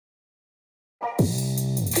Hi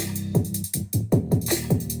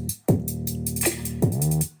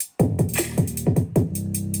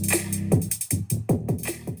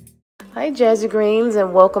Jazigreens,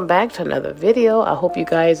 and welcome back to another video. I hope you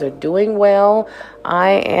guys are doing well. I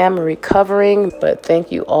am recovering, but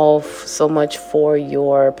thank you all so much for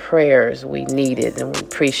your prayers. We need it and we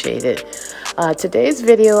appreciate it. Today's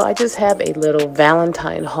video, I just have a little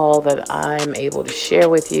Valentine haul that I'm able to share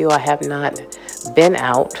with you. I have not been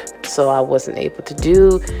out, so I wasn't able to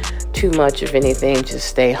do too much of anything, just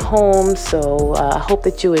stay home. So I hope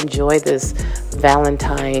that you enjoy this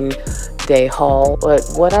Valentine Day haul. But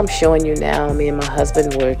what I'm showing you now, me and my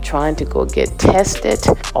husband were trying to go get tested.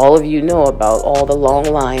 All of you know about all the long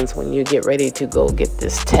lines when you get ready to go get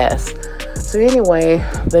this test. So anyway,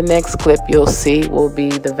 the next clip you'll see will be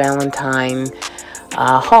the Valentine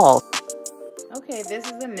haul. Okay, this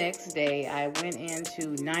is the next day. I went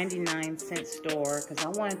into 99-cent store because I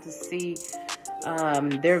wanted to see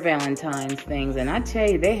their Valentine's things, and I tell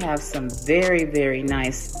you, they have some very, very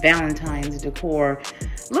nice Valentine's decor.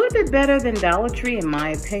 A little bit better than Dollar Tree in my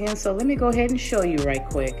opinion, so let me go ahead and show you right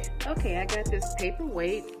quick. Okay, I got this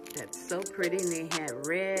paperweight that's so pretty, and they had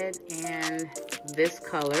red and this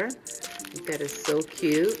color. That is so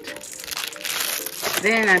cute.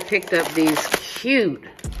 Then I picked up these cute,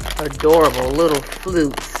 adorable little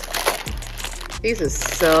flutes. These are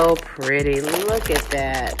so pretty. Look at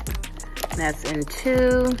that. That's in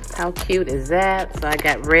two. How cute is that? So I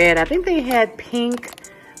got red. I think they had pink,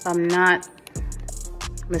 if I'm not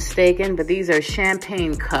mistaken, but these are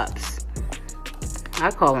champagne cups.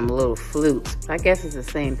 I call them little flutes. I guess it's the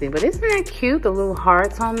same thing, but isn't that cute? The little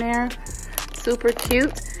hearts on there. Super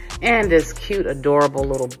cute. And this cute, adorable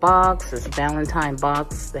little box, this Valentine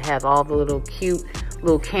box that have all the little cute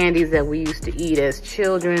little candies that we used to eat as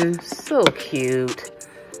children. So cute.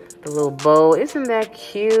 The little bow, isn't that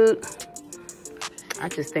cute? I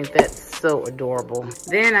just think that's so adorable.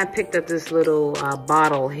 Then I picked up this little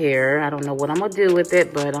bottle here. I don't know what I'm gonna do with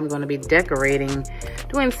it, but I'm gonna be decorating,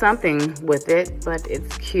 doing something with it, but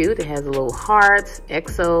it's cute. It has a little heart,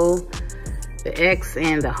 XO, the X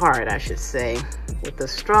and the heart, I should say, with the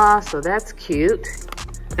straw, so that's cute.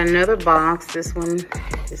 Another box, this one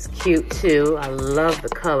is cute too. I love the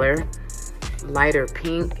color, lighter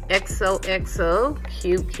pink, XOXO,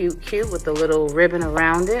 cute, cute, cute, with the little ribbon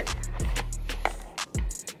around it.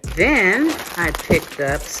 Then I picked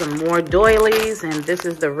up some more doilies, and this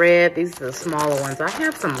is the red. These are the smaller ones. I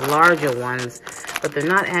have some larger ones, but they're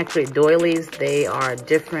not actually doilies. They are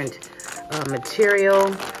different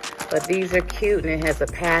material, but these are cute, and it has a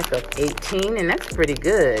pack of 18, and that's pretty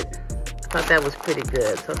good. I thought that was pretty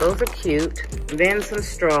good. So those are cute. Then some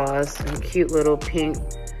straws, some cute little pink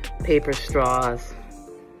paper straws,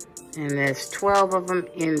 and there's 12 of them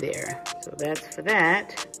in there. So that's for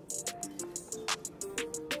that.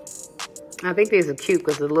 I think these are cute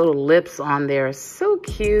because the little lips on there are so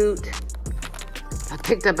cute. I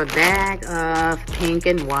picked up a bag of pink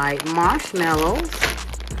and white marshmallows.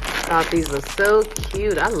 Thought these were so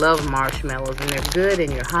cute. I love marshmallows, and they're good in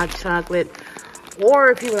your hot chocolate, or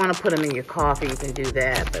if you want to put them in your coffee, you can do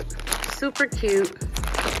that, but super cute.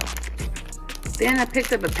 Then I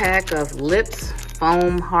picked up a pack of lips,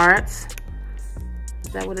 foam hearts. Is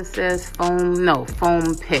that what it says? Foam? No,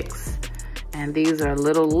 foam picks. And these are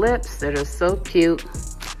little lips that are so cute.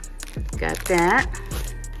 Got that.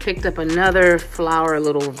 Picked up another flower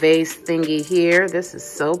little vase thingy here. This is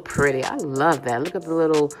so pretty. I love that. Look at the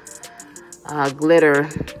little glitter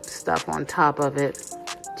stuff on top of it.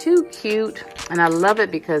 Too cute. And I love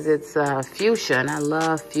it because it's fuchsia, and I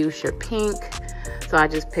love fuchsia pink. So I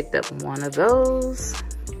just picked up one of those.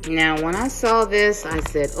 Now, when I saw this, I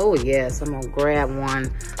said, oh yes, I'm gonna grab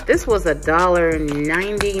one. This was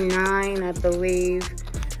 $1.99, I believe.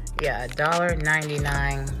 Yeah,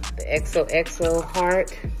 $1.99. The XOXO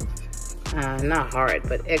heart. Not heart,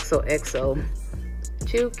 but XOXO.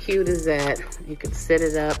 Too cute is that. You could set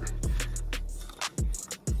it up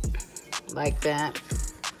like that.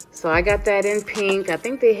 So I got that in pink. I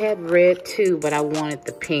think they had red too, but I wanted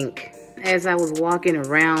the pink. As I was walking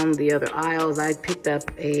around the other aisles, I picked up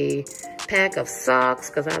a pack of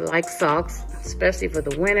socks because I like socks, especially for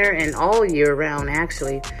the winter and all year round,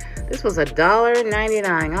 actually. This was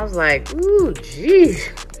 $1.99. I was like, ooh, geez,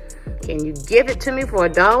 can you give it to me for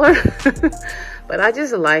 $1? But I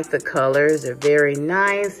just like the colors. They're very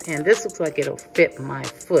nice, and this looks like it'll fit my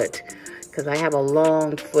foot because I have a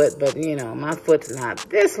long foot, but you know, my foot's not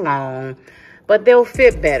this long. But they'll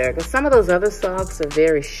fit better because some of those other socks are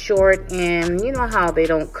very short, and you know how they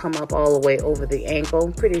don't come up all the way over the ankle.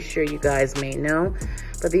 I'm pretty sure you guys may know.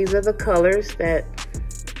 But these are the colors that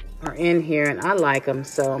are in here, and I like them,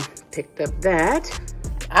 so picked up that.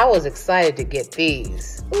 I was excited to get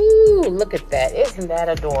these. Ooh, look at that. Isn't that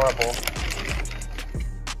adorable?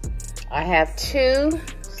 I have two,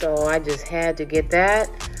 so I just had to get that.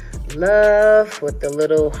 Love with the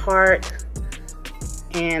little heart.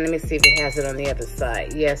 And let me see if it has it on the other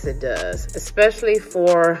side. Yes, it does. Especially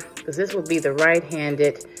for, because this will be the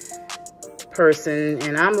right-handed person,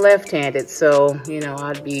 and I'm left-handed, so, you know,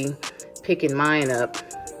 I'd be picking mine up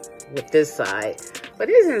with this side. But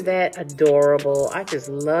isn't that adorable? I just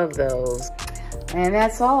love those. And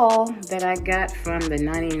that's all that I got from the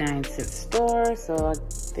 99-cent store. So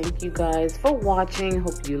thank you guys for watching.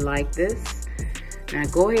 Hope you like this. Now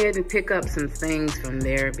go ahead and pick up some things from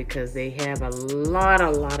there because they have a lot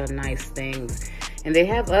of nice things. And they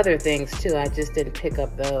have other things too. I just didn't pick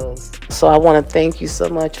up those. So I want to thank you so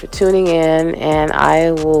much for tuning in, and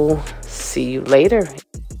I will see you later.